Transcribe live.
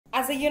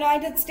As the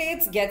United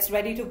States gets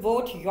ready to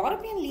vote,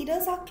 European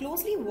leaders are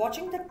closely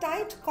watching the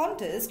tight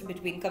contest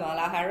between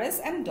Kamala Harris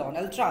and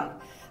Donald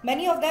Trump.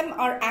 Many of them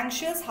are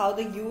anxious how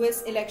the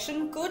US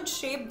election could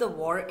shape the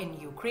war in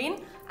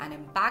Ukraine and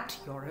impact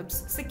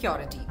Europe's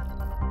security.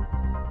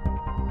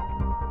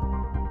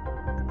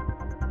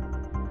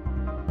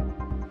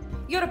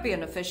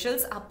 European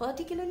officials are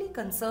particularly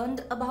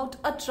concerned about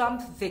a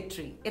Trump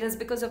victory. It is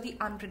because of the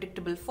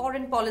unpredictable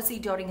foreign policy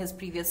during his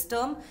previous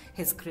term,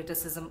 his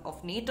criticism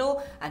of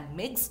NATO, and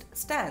mixed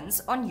stance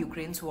on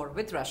Ukraine's war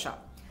with Russia.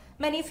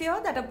 Many fear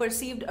that a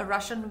perceived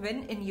Russian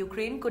win in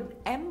Ukraine could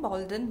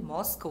embolden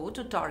Moscow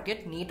to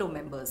target NATO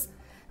members.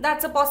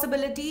 That's a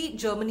possibility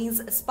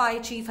Germany's spy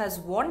chief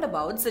has warned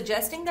about,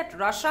 suggesting that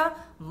Russia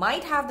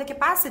might have the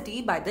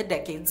capacity by the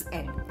decade's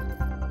end.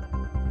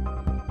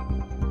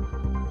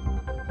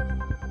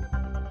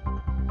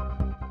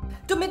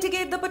 To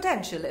mitigate the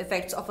potential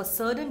effects of a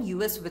sudden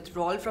US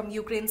withdrawal from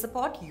Ukraine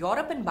support,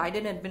 Europe and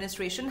Biden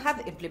administration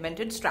have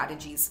implemented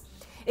strategies.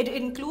 It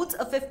includes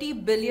a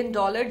 $50 billion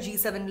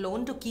G7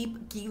 loan to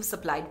keep Kyiv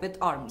supplied with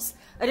arms.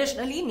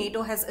 Additionally,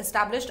 NATO has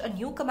established a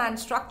new command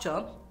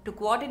structure to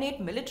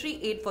coordinate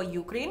military aid for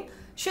Ukraine,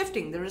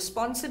 shifting the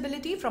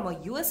responsibility from a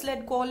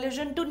US-led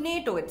coalition to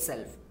NATO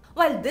itself.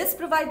 While this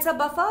provides a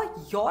buffer,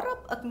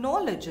 Europe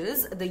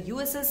acknowledges the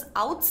US's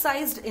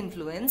outsized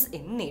influence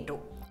in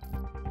NATO.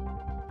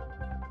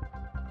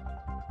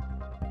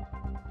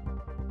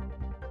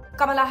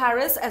 Kamala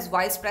Harris, as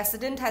vice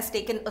president, has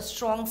taken a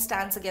strong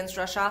stance against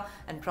Russia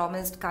and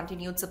promised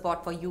continued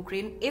support for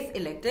Ukraine if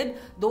elected,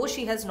 though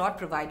she has not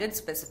provided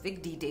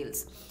specific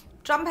details.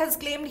 Trump has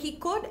claimed he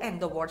could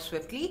end the war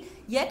swiftly,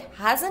 yet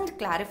hasn't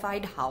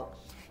clarified how.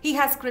 He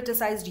has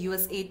criticized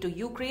US aid to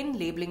Ukraine,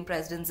 labeling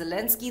President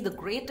Zelensky the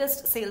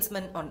greatest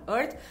salesman on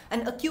earth,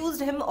 and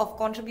accused him of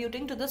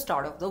contributing to the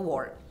start of the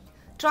war.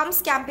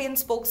 Trump's campaign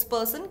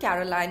spokesperson,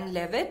 Caroline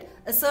Leavitt,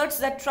 asserts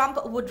that Trump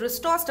would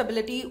restore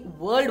stability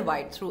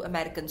worldwide through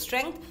American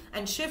strength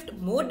and shift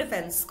more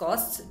defense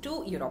costs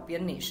to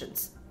European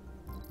nations.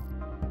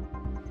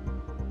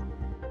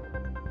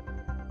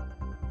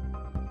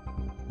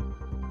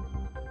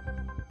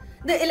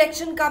 The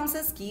election comes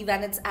as Kyiv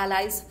and its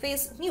allies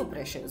face new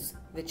pressures,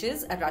 which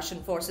is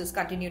Russian forces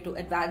continue to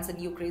advance in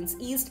Ukraine's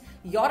east,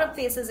 Europe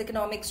faces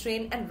economic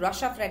strain, and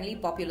Russia-friendly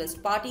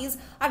populist parties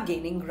are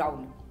gaining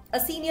ground. A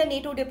senior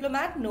NATO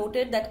diplomat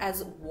noted that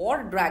as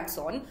war drags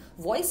on,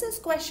 voices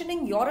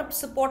questioning Europe's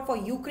support for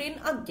Ukraine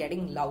are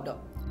getting louder.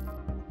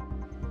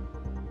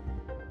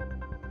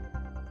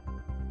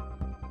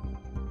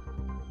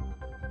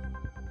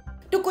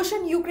 To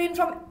cushion Ukraine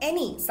from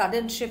any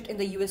sudden shift in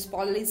the US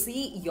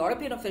policy,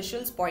 European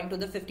officials point to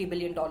the $50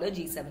 billion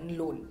G7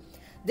 loan.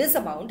 This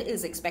amount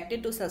is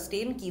expected to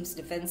sustain Kyiv's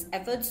defense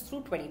efforts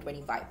through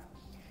 2025.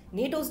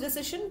 NATO's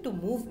decision to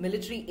move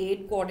military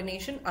aid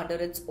coordination under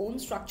its own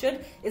structure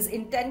is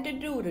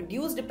intended to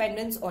reduce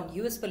dependence on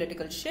US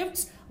political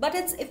shifts, but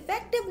its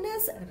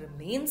effectiveness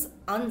remains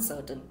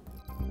uncertain.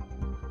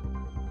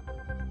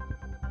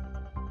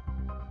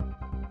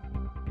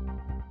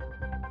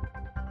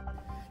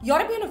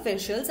 European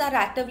officials are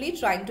actively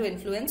trying to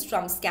influence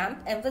Trump's camp,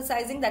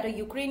 emphasizing that a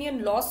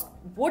Ukrainian loss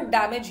would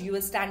damage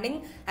US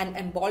standing and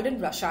embolden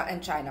Russia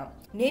and China.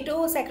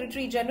 NATO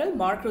Secretary General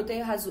Mark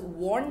Rutte has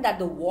warned that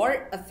the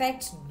war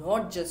affects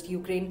not just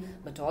Ukraine,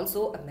 but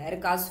also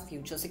America's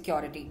future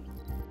security.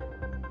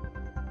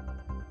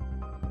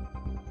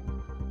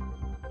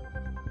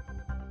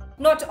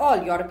 Not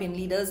all European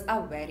leaders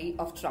are wary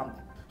of Trump.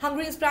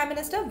 Hungary's Prime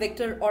Minister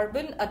Viktor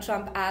Orban, a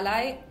Trump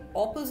ally,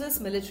 opposes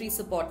military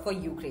support for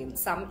Ukraine.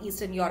 Some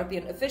Eastern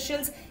European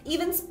officials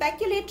even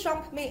speculate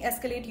Trump may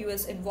escalate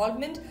US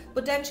involvement,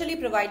 potentially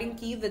providing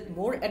Kyiv with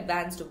more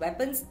advanced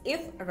weapons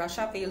if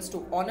Russia fails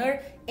to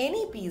honor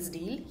any peace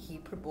deal he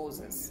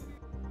proposes.